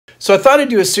So I thought I'd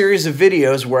do a series of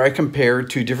videos where I compare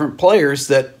two different players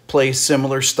that play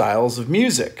similar styles of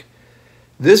music.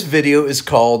 This video is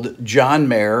called John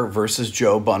Mayer versus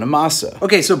Joe Bonamassa.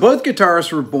 Okay, so both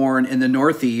guitarists were born in the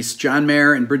Northeast. John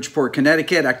Mayer in Bridgeport,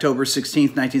 Connecticut, October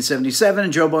 16th, 1977,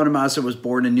 and Joe Bonamassa was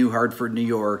born in New Hartford, New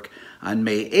York on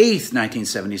May 8th,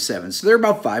 1977. So they're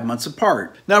about 5 months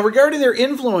apart. Now, regarding their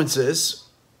influences,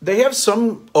 they have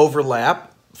some overlap.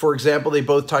 For example, they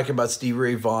both talk about Stevie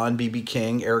Ray Vaughan, B.B.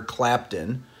 King, Eric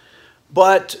Clapton.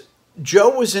 But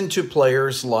Joe was into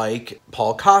players like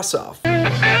Paul Kossoff,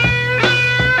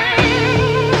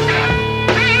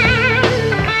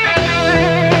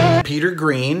 Peter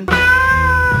Green,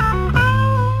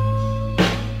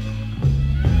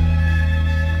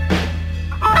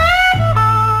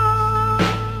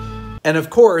 and of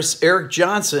course, Eric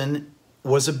Johnson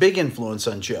was a big influence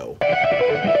on Joe.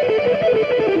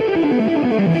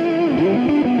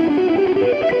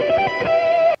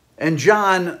 And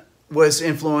John was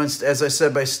influenced, as I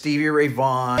said, by Stevie Ray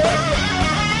Vaughan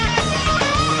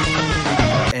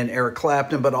and Eric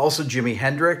Clapton, but also Jimi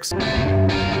Hendrix.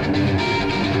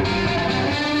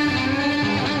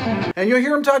 And you'll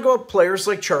hear him talk about players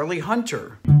like Charlie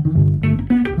Hunter.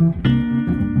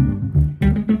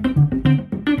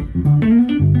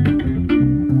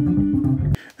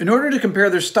 In order to compare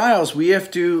their styles, we have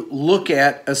to look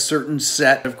at a certain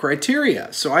set of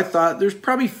criteria. So I thought there's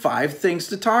probably 5 things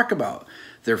to talk about.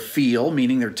 Their feel,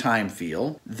 meaning their time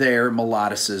feel, their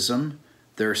melodicism,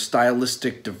 their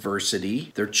stylistic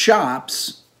diversity, their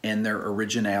chops, and their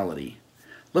originality.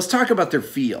 Let's talk about their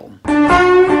feel.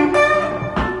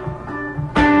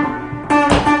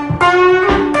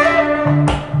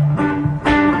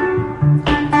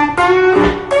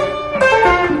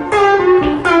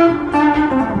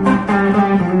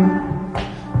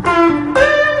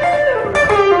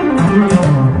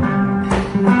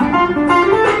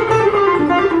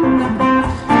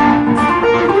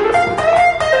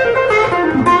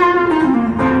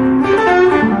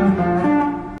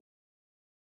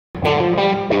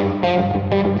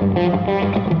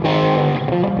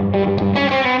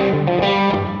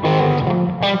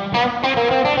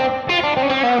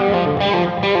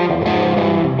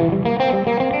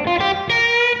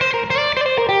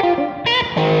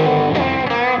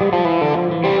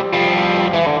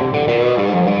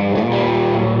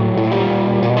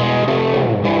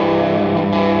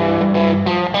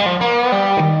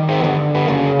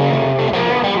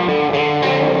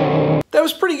 That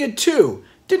was pretty good too.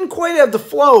 Didn't quite have the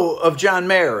flow of John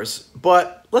Mayer's,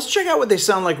 but let's check out what they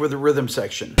sound like with the rhythm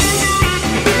section.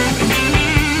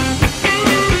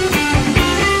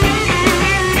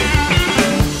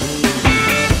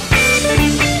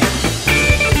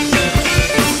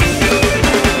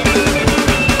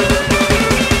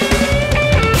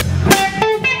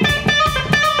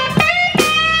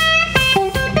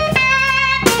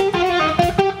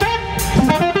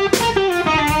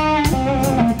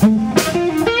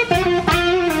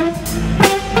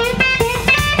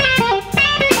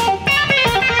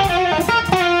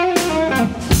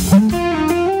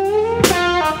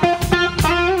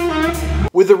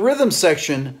 With the rhythm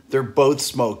section, they're both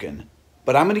smoking.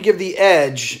 But I'm going to give the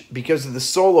edge, because of the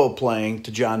solo playing,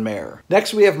 to John Mayer.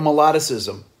 Next, we have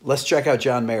melodicism. Let's check out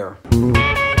John Mayer.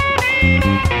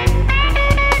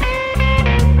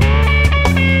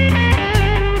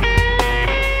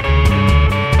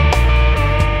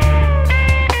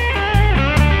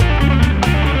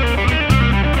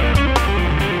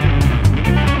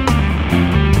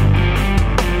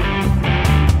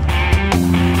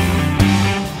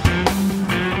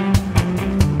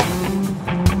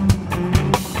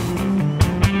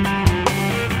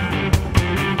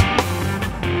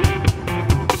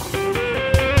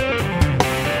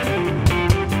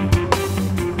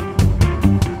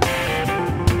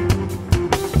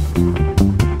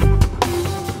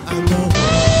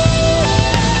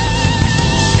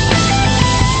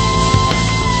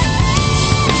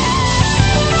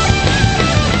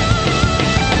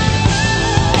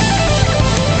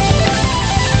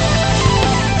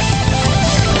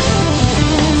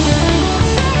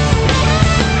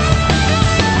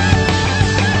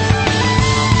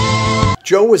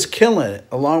 Joe was killing it,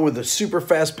 along with the super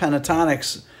fast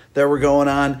pentatonics that were going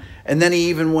on, and then he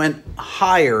even went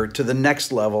higher to the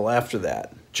next level after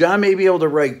that. John may be able to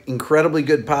write incredibly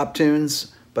good pop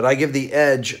tunes, but I give the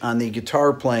edge on the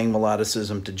guitar playing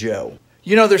melodicism to Joe.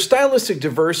 You know, their stylistic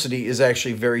diversity is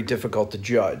actually very difficult to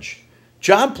judge.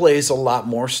 John plays a lot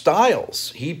more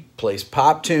styles. He plays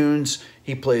pop tunes,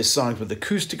 he plays songs with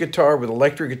acoustic guitar, with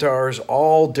electric guitars,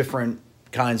 all different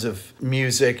kinds of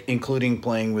music, including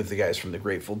playing with the guys from the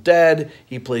Grateful Dead.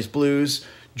 He plays blues.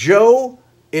 Joe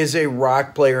is a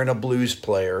rock player and a blues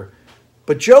player,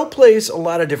 but Joe plays a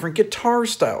lot of different guitar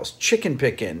styles. Chicken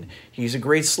pickin'. He's a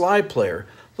great slide player.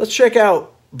 Let's check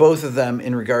out both of them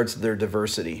in regards to their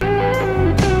diversity.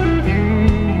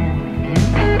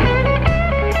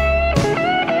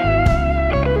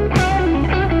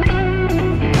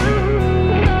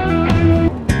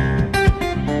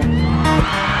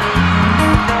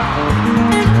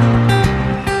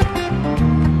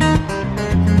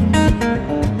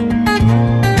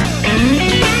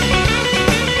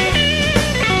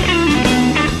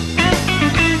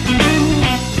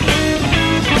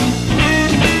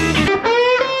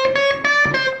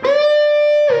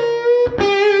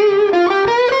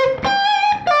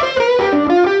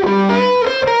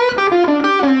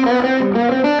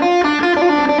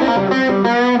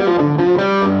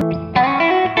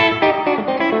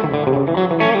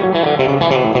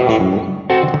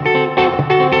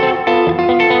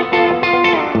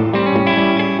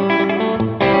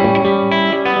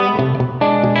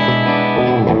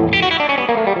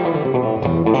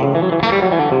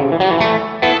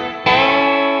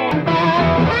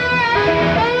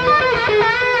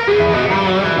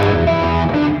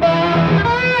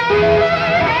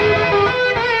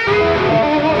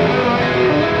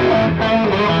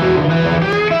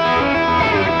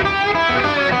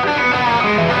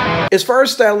 As far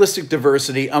as stylistic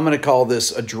diversity, I'm going to call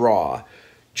this a draw.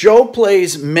 Joe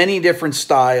plays many different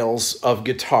styles of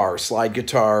guitar, slide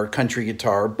guitar, country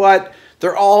guitar, but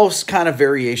they're all kind of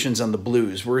variations on the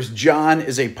blues, whereas John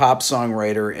is a pop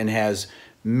songwriter and has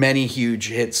many huge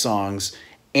hit songs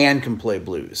and can play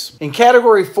blues. In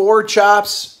category 4,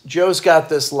 chops, Joe's got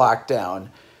this locked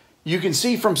down. You can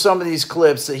see from some of these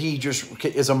clips that he just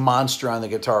is a monster on the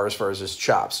guitar as far as his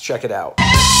chops. Check it out.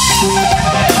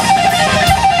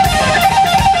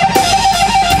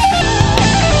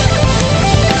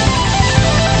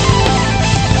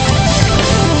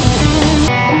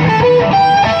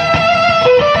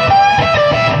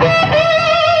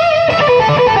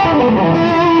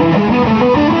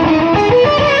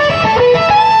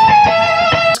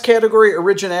 Category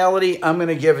originality, I'm going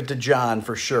to give it to John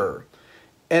for sure.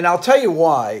 And I'll tell you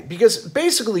why. Because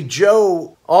basically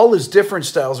Joe, all his different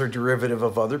styles are derivative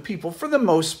of other people for the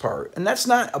most part. And that's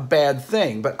not a bad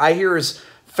thing. But I hear his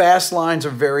fast lines are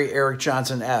very Eric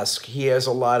Johnson-esque. He has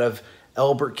a lot of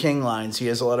Albert King lines. He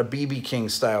has a lot of B.B. King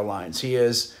style lines. He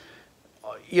has,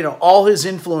 you know, all his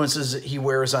influences he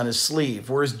wears on his sleeve.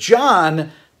 Whereas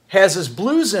John has his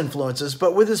blues influences,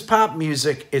 but with his pop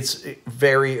music, it's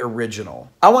very original.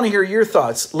 I want to hear your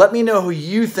thoughts. Let me know who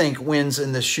you think wins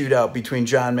in this shootout between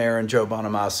John Mayer and Joe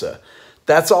Bonamassa.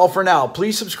 That's all for now.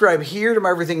 Please subscribe here to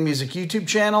my Everything Music YouTube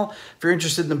channel. If you're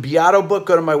interested in the Beato book,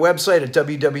 go to my website at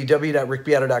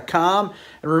www.rickbeato.com.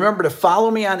 And remember to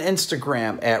follow me on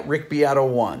Instagram at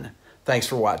rickbeato1. Thanks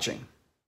for watching.